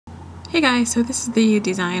Hey guys, so this is the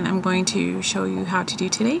design I'm going to show you how to do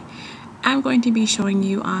today. I'm going to be showing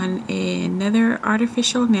you on another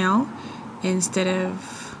artificial nail instead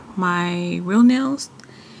of my real nails.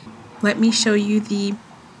 Let me show you the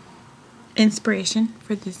inspiration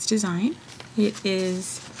for this design. It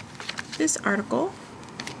is this article.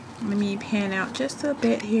 Let me pan out just a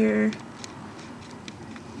bit here.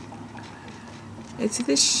 It's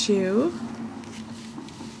this shoe.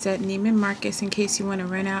 It's at Neiman Marcus in case you want to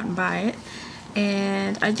run out and buy it.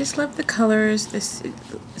 And I just love the colors, the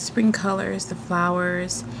spring colors, the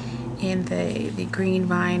flowers, and the green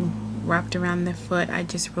vine wrapped around the foot. I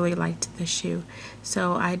just really liked the shoe.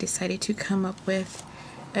 So I decided to come up with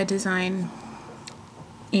a design,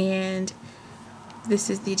 and this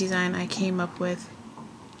is the design I came up with,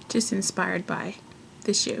 just inspired by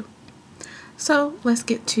the shoe. So let's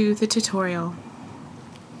get to the tutorial.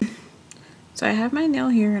 So I have my nail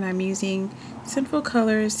here and I'm using Sinful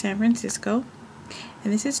Colors San Francisco,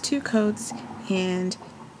 and this is 2 coats and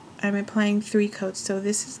I'm applying 3 coats. So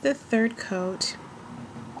this is the 3rd coat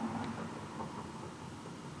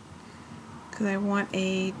because I want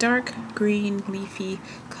a dark green leafy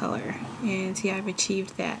color, and see, I've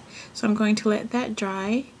achieved that. So I'm going to let that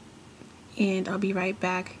dry and I'll be right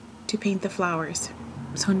back to paint the flowers.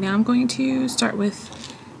 So now I'm going to start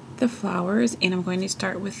with the flowers, and I'm going to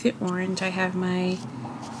start with the orange. I have my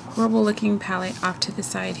horrible looking palette off to the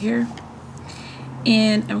side here,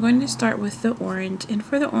 and I'm going to start with the orange. And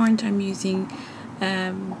for the orange I'm using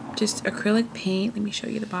just acrylic paint. Let me show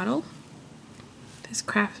you the bottle. This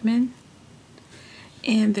Crafstman,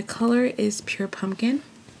 and the color is pure pumpkin.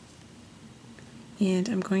 And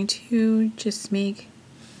I'm going to just make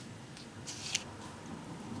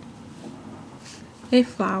a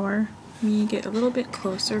flower. Let me get a little bit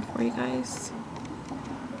closer for you guys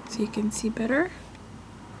so you can see better.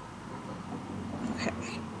 Okay,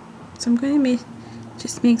 so I'm going to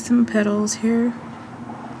just make some petals here.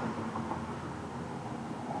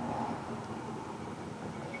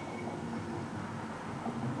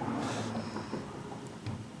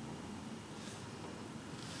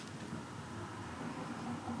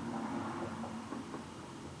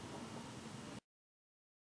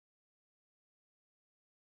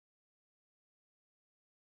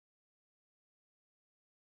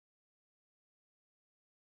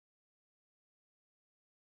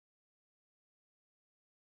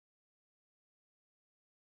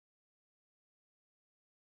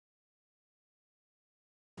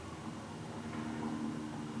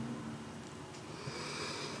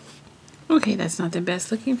 Okay, that's not the best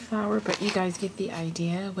looking flower, but you guys get the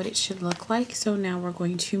idea what it should look like. So now we're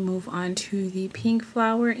going to move on to the pink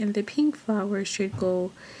flower, and the pink flower should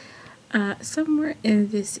go somewhere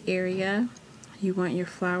in this area. You want your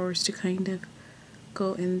flowers to kind of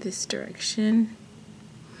go in this direction,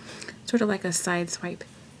 sort of like a side swipe.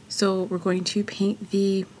 So we're going to paint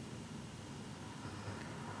the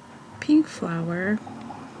pink flower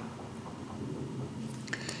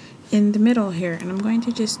in the middle here, and I'm going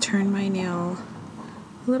to just turn my nail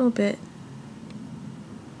a little bit,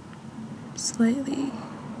 slightly.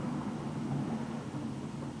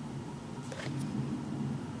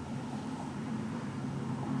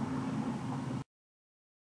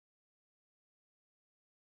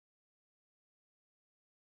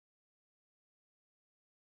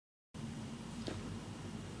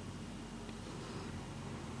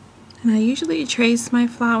 And I usually trace my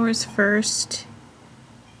flowers first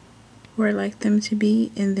where I like them to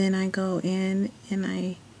be, and then I go in and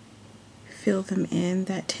I fill them in.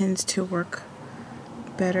 That tends to work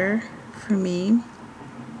better for me.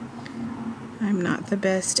 I'm not the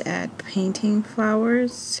best at painting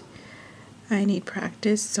flowers. I need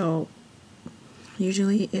practice, so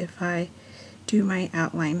usually if I do my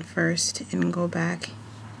outline first and go back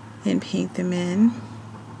and paint them in,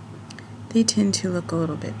 they tend to look a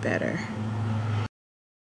little bit better.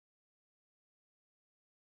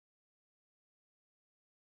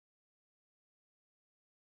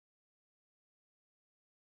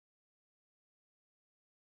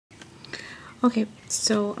 Okay,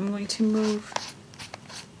 so I'm going to move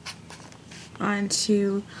on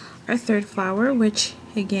to our 3rd flower, which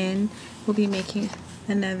again we'll be making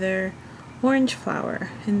another orange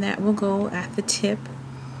flower, and that will go at the tip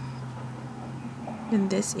in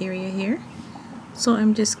this area here. So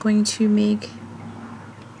I'm just going to make,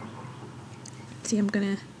 see, I'm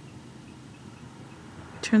gonna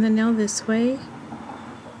turn the nail this way,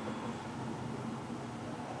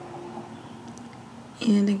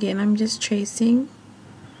 and again I'm just tracing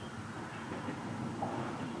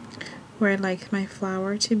where I'd like my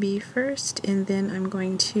flower to be first, and then I'm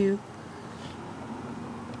going to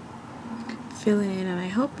fill it in, and I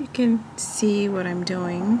hope you can see what I'm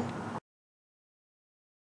doing.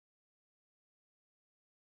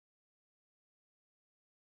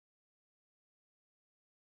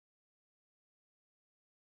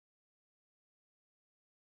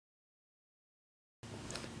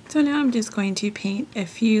 So now I'm just going to paint a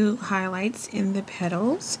few highlights in the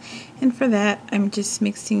petals, and for that I'm just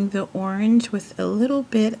mixing the orange with a little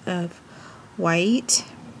bit of white.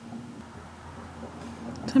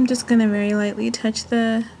 So I'm just going to very lightly touch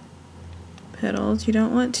the petals. You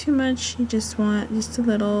don't want too much, you just want just a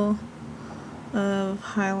little of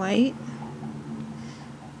highlight.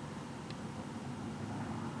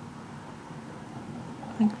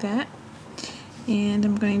 Like that. And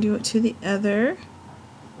I'm going to do it to the other.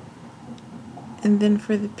 And then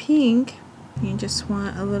for the pink, you just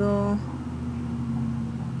want a little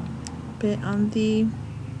bit on the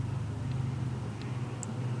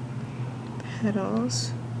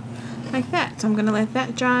petals. Like that. So I'm going to let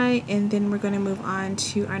that dry, and then we're going to move on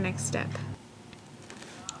to our next step.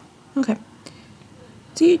 Okay.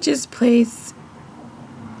 So you just place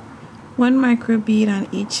one micro bead on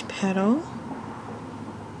each petal.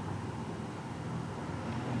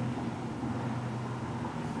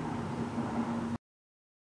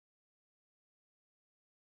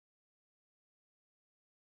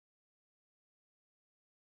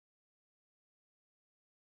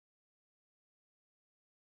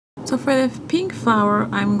 So for the pink flower,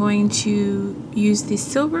 I'm going to use the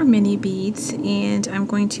silver mini beads, and I'm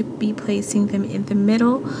going to be placing them in the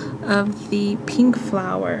middle of the pink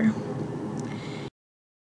flower.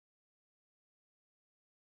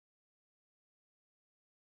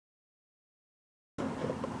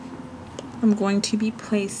 I'm going to be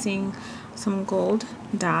placing some gold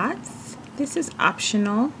dots. This is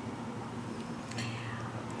optional,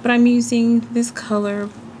 but I'm using this color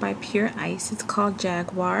by Pure Ice. It's called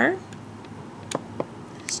Jaguar.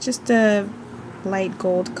 It's just a light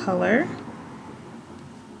gold color.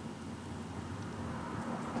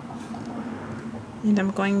 And I'm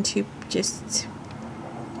going to just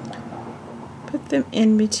put them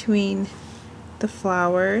in between the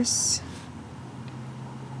flowers.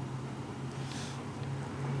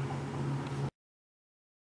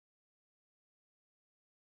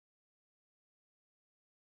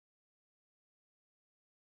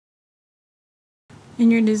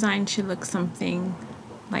 And your design should look something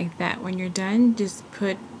like that. When you're done, just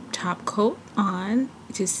put top coat on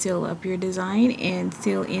to seal up your design and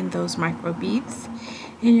seal in those micro beads,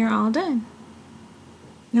 and you're all done.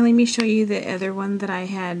 Now let me show you the other one that I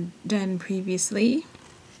had done previously,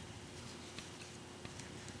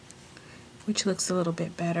 which looks a little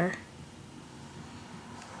bit better.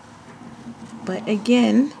 But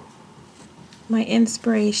again, my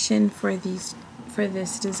inspiration for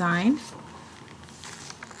this design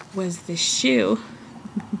was the shoe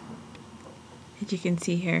that you can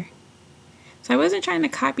see here. So I wasn't trying to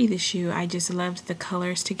copy the shoe, I just loved the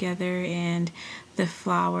colors together and the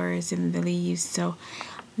flowers and the leaves. So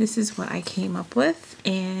this is what I came up with,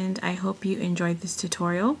 and I hope you enjoyed this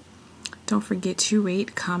tutorial. Don't forget to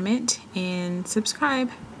rate, comment, and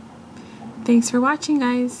subscribe. Thanks for watching,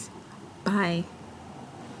 guys. Bye.